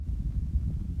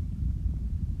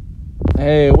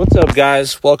Hey, what's up,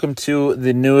 guys? Welcome to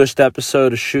the newest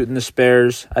episode of Shooting the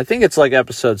Spares. I think it's like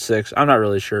episode 6. I'm not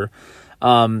really sure.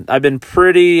 I've been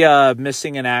pretty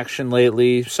missing in action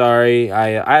lately. Sorry.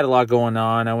 I had a lot going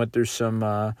on. I went through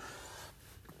I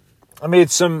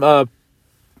made some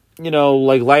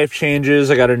life changes.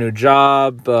 I got a new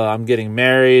job. I'm getting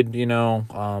married,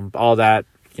 all that,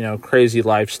 crazy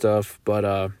life stuff. But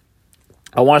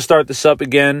I want to start this up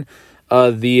again.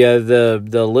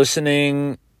 The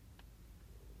listening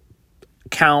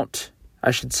count,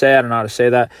 I should say. I don't know how to say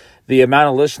that. The amount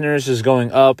of listeners is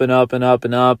going up and up and up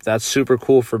and up. That's super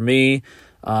cool for me.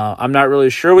 I'm not really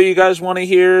sure what you guys want to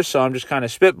hear, so I'm just kind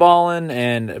of spitballing,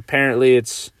 and apparently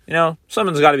it's,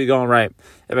 something's got to be going right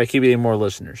if I keep getting more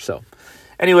listeners. So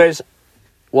anyways,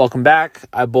 welcome back.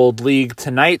 I bowled league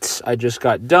tonight. I just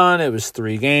got done. It was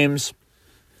 3 games.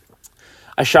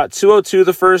 I shot 202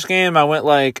 the first game. I went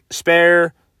like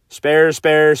spare,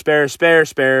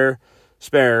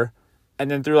 and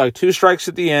then threw like 2 strikes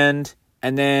at the end,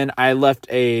 and then I left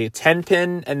a 10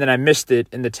 pin, and then I missed it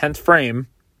in the 10th frame,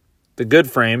 the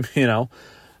good frame,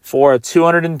 for a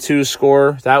 202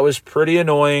 score. That was pretty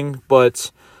annoying, but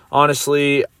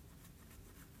honestly,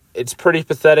 it's pretty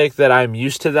pathetic that I'm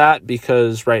used to that,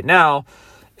 because right now,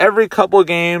 every couple of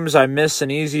games I miss an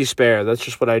easy spare. That's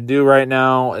just what I do right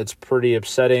now. It's pretty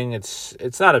upsetting.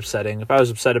 It's not upsetting. If I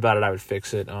was upset about it, I would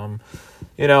fix it.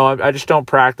 I just don't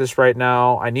practice right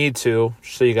now. I need to,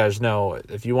 just so you guys know.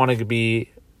 If you want to be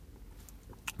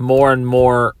more and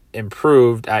more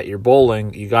improved at your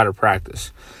bowling, you got to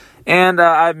practice. And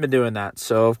I've been doing that.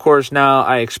 So, of course, now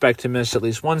I expect to miss at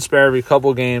least 1 spare every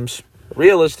couple games.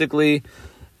 Realistically,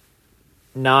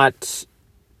 not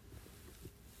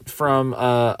from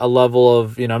a level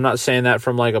of, I'm not saying that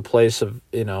from like a place of,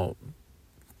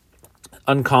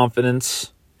 unconfidence.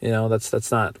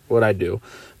 That's not what I do.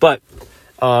 But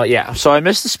so I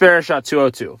missed the spare, shot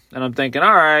 202. And I'm thinking,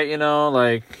 all right,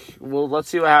 let's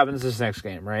see what happens this next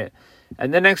game, right?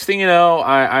 And the next thing you know,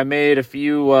 I made a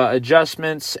few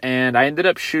adjustments, and I ended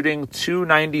up shooting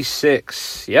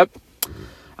 296. Yep.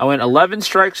 I went 11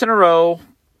 strikes in a row,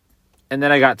 and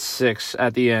then I got 6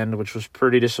 at the end, which was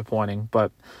pretty disappointing.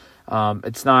 But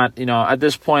it's not, at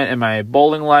this point in my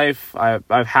bowling life,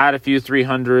 I've had a few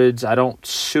 300s. I don't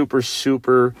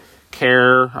super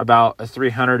care about a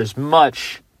 300 as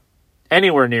much,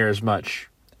 anywhere near as much,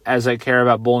 as I care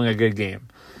about bowling a good game.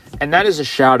 And that is a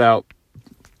shout out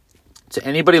to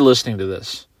anybody listening to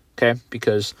this, okay?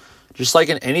 Because just like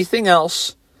in anything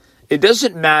else, it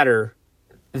doesn't matter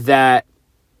that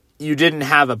you didn't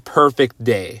have a perfect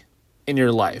day in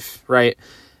your life, right?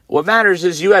 What matters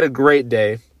is you had a great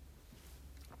day.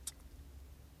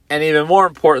 And even more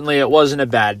importantly, it wasn't a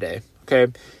bad day, okay?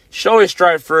 You should always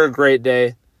strive for a great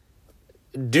day.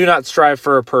 Do not strive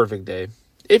for a perfect day.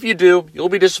 If you do, you'll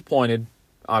be disappointed,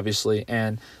 obviously.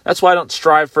 And that's why I don't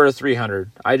strive for a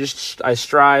 300. I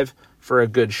strive for a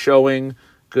good showing,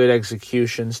 good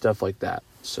execution, stuff like that.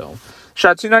 So,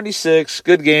 shot 296,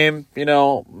 good game.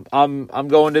 I'm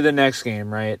going to the next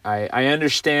game, right? I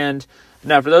understand.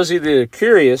 Now, for those of you that are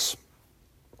curious,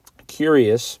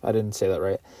 I didn't say that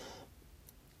right.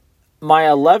 My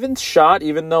 11th shot,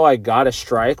 even though I got a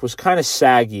strike, was kind of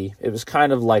saggy. It was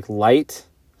kind of like light.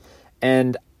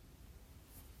 And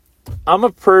I'm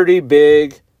a pretty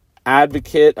big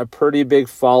advocate, a pretty big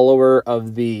follower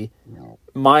of the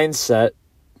mindset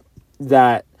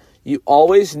that you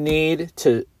always need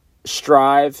to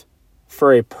strive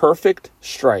for a perfect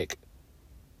strike.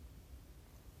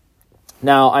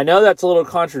 Now, I know that's a little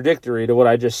contradictory to what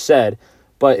I just said,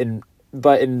 but in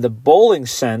the bowling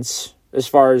sense, as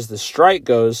far as the strike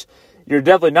goes, you're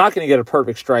definitely not going to get a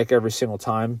perfect strike every single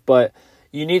time, but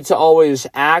you need to always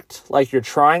act like you're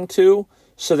trying to,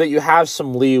 so that you have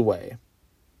some leeway,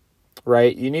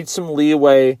 right? You need some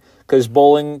leeway, because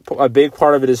bowling, a big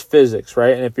part of it is physics,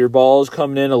 right? And if your ball is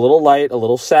coming in a little light, a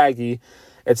little saggy,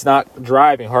 it's not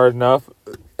driving hard enough,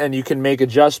 and you can make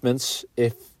adjustments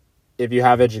if you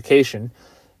have education,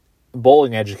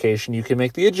 bowling education. You can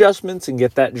make the adjustments and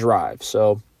get that drive.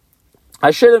 So I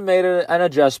should have made an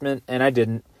adjustment, and I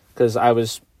didn't, because I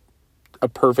was a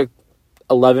perfect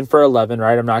 11 for 11,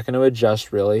 right? I'm not going to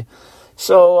adjust, really.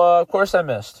 So, of course, I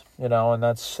missed, and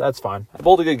that's fine. I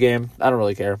bowled a good game. I don't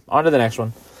really care. On to the next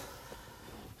one.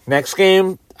 Next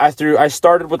game, I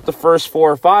started with the first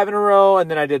 4 or 5 in a row, and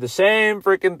then I did the same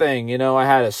freaking thing. I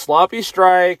had a sloppy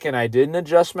strike, and I didn't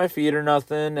adjust my feet or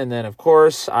nothing, and then, of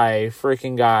course, I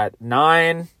freaking got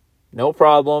 9. No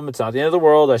problem. It's not the end of the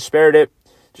world. I spared it.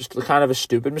 Just kind of a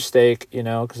stupid mistake,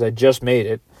 because I just made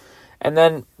it. And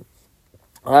then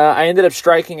I ended up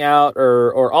striking out,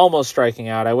 or almost striking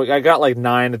out. I got like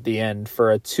 9 at the end for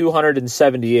a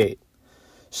 278.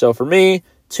 So for me,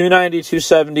 290,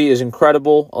 270 is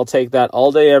incredible. I'll take that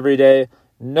all day, every day.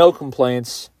 No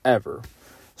complaints ever.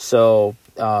 So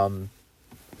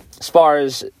as far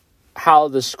as how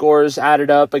the scores added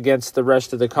up against the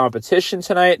rest of the competition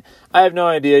tonight, I have no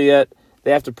idea yet.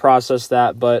 They have to process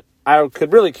that, but I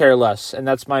could really care less. And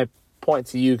that's my point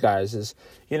to you guys is,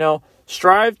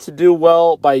 strive to do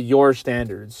well by your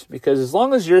standards. Because as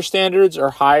long as your standards are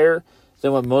higher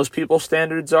than what most people's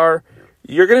standards are,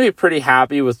 you're going to be pretty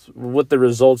happy with the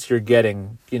results you're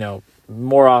getting,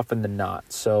 more often than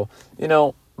not. So,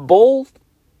 bowl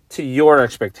to your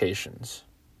expectations.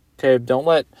 Okay, don't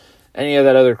let any of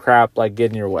that other crap get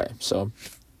in your way. So,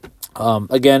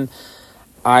 again,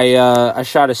 I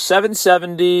shot a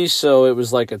 770, so it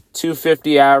was like a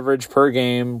 250 average per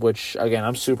game, which again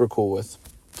I'm super cool with.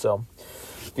 So,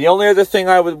 the only other thing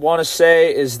I would want to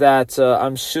say is that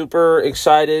I'm super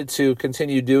excited to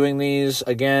continue doing these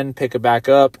again, pick it back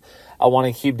up. I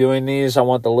want to keep doing these. I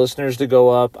want the listeners to go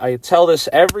up. I tell this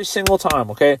every single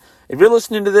time, okay? If you're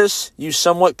listening to this, you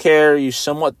somewhat care, you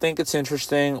somewhat think it's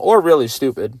interesting, or really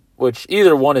stupid, which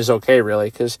either one is okay, really,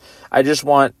 because I just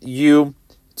want you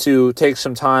to take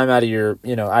some time out of your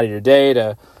day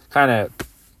to kind of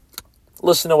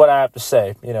listen to what I have to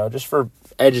say, just for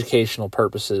educational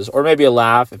purposes, or maybe a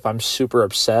laugh if I'm super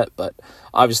upset, but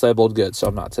obviously I bowled good, so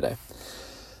I'm not today.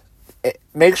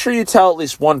 Make sure you tell at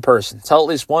least one person. Tell at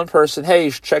least one person, hey,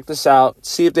 you should check this out.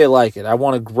 See if they like it. I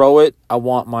want to grow it. I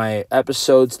want my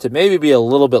episodes to maybe be a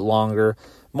little bit longer.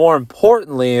 More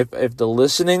importantly, if the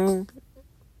listening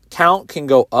count can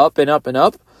go up and up and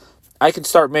up, I can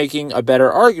start making a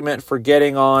better argument for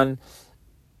getting on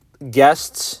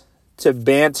guests to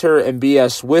banter and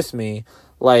BS with me,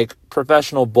 like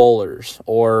professional bowlers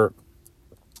or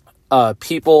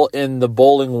people in the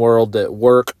bowling world that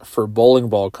work for bowling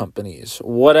ball companies,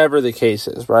 whatever the case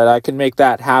is, right? I can make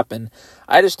that happen.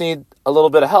 I just need a little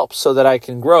bit of help so that I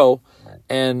can grow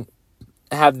and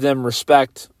have them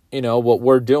respect, what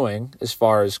we're doing as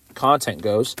far as content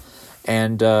goes.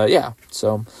 And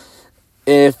so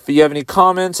if you have any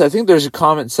comments, I think there's a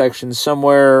comment section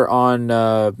somewhere on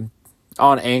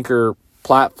Anchor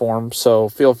platform. So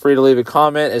feel free to leave a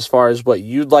comment as far as what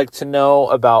you'd like to know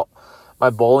about my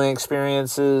bowling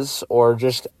experiences, or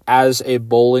just as a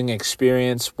bowling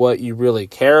experience, what you really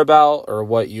care about or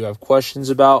what you have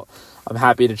questions about. I'm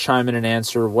happy to chime in and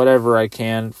answer whatever I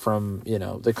can from,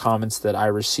 the comments that I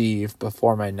receive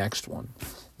before my next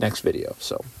video.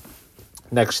 So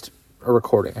next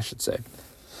recording, I should say.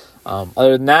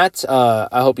 Other than that,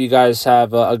 I hope you guys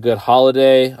have a good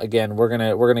holiday. Again, we're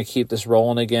gonna keep this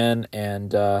rolling again,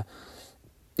 and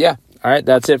all right,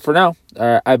 that's it for now.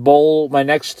 I bowl my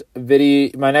next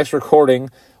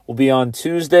recording will be on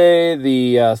Tuesday,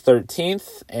 the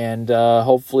 13th, and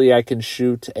hopefully I can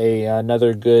shoot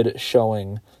another good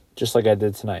showing, just like I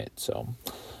did tonight. So,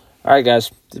 all right,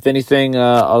 guys. If anything,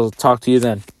 I'll talk to you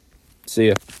then. See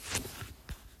ya.